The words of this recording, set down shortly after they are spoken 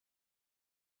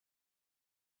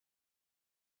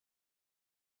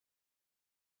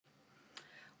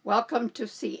Welcome to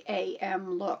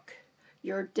CAM Look,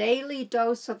 your daily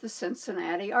dose of the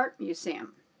Cincinnati Art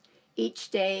Museum.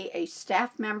 Each day, a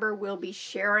staff member will be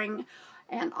sharing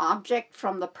an object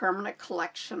from the permanent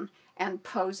collection and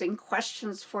posing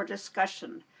questions for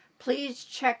discussion. Please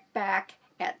check back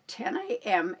at 10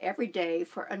 a.m. every day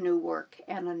for a new work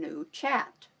and a new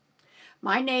chat.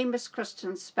 My name is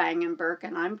Kristin Spangenberg,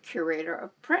 and I'm curator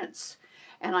of prints.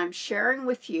 And I'm sharing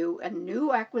with you a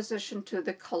new acquisition to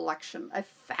the collection, a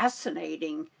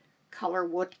fascinating color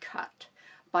woodcut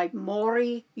by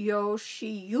Mori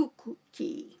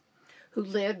Yoshiyuki, who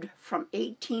lived from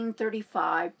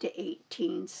 1835 to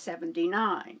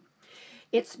 1879.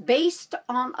 It's based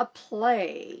on a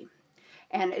play,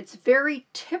 and it's very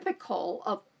typical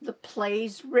of the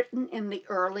plays written in the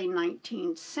early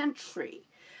 19th century.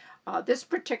 This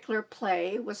particular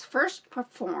play was first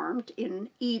performed in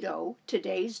Edo,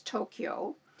 today's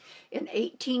Tokyo, in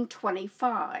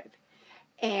 1825,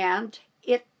 and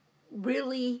it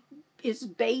really is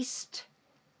based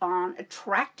on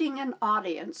attracting an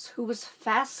audience who was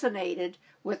fascinated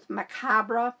with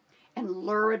macabre and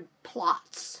lurid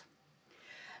plots.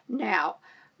 Now,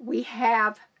 we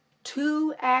have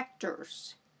two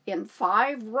actors in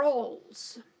 5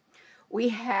 roles. We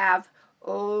have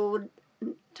Otani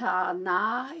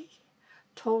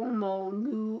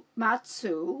Tomomatsu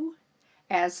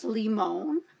as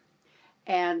Limon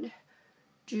and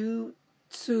Jitsukawa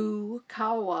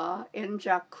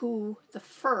Enjaku the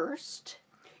first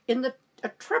in a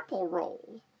triple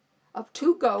role of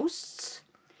 2 ghosts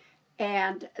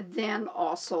and then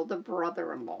also the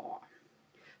brother-in-law.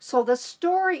 So the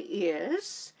story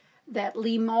is that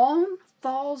Limon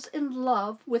falls in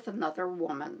love with another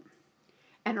woman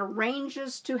and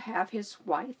arranges to have his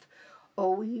wife,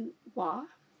 Oiwa,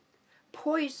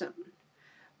 poisoned.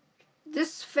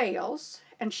 This fails,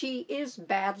 and she is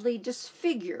badly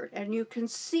disfigured, and you can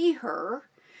see her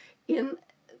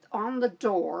on the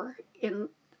door in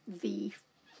the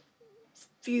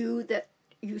view that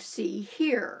you see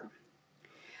here.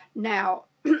 Now,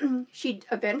 she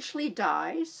eventually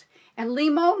dies, and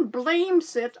Limon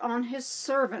blames it on his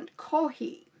servant,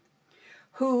 Kohei,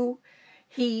 who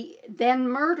he then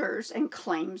murders and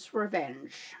claims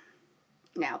revenge.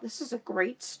 Now, this is a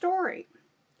great story.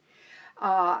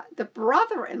 The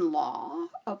brother-in-law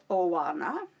of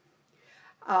Oiwa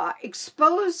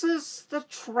exposes the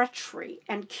treachery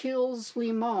and kills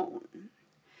Limon.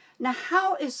 Now,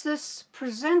 how is this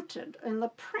presented in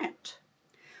the print?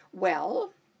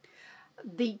 Well,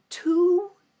 the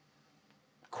 2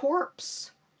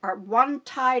 corpses are one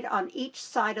tied on each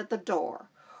side of the door.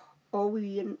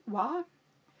 Oiwa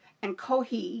and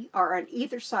Kohei are on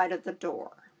either side of the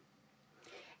door.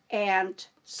 And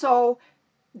so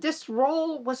this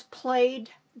role was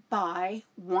played by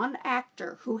one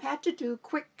actor who had to do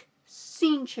quick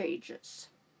scene changes.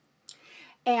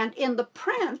 And in the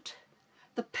print,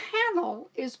 the panel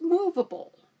is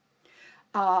movable.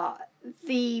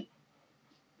 The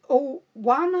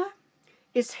Oiwa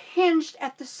is hinged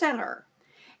at the center,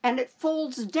 and it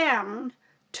folds down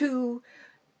to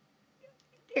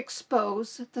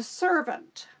expose the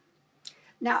servant.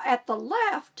 Now at the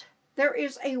left, there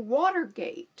is a water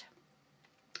gate,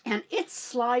 and it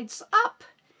slides up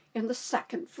in the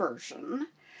second version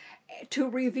to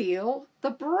reveal the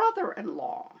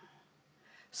brother-in-law.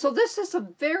 So this is a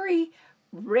very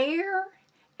rare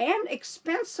and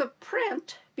expensive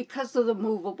print because of the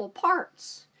movable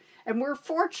parts. And we're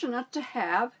fortunate to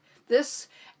have this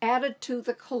added to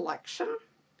the collection.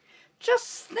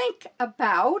 Just think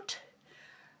about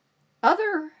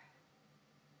other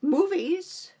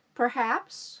movies,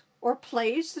 perhaps, or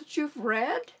plays that you've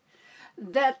read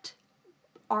that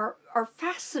are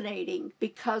fascinating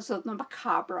because of the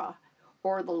macabre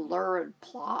or the lurid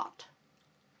plot.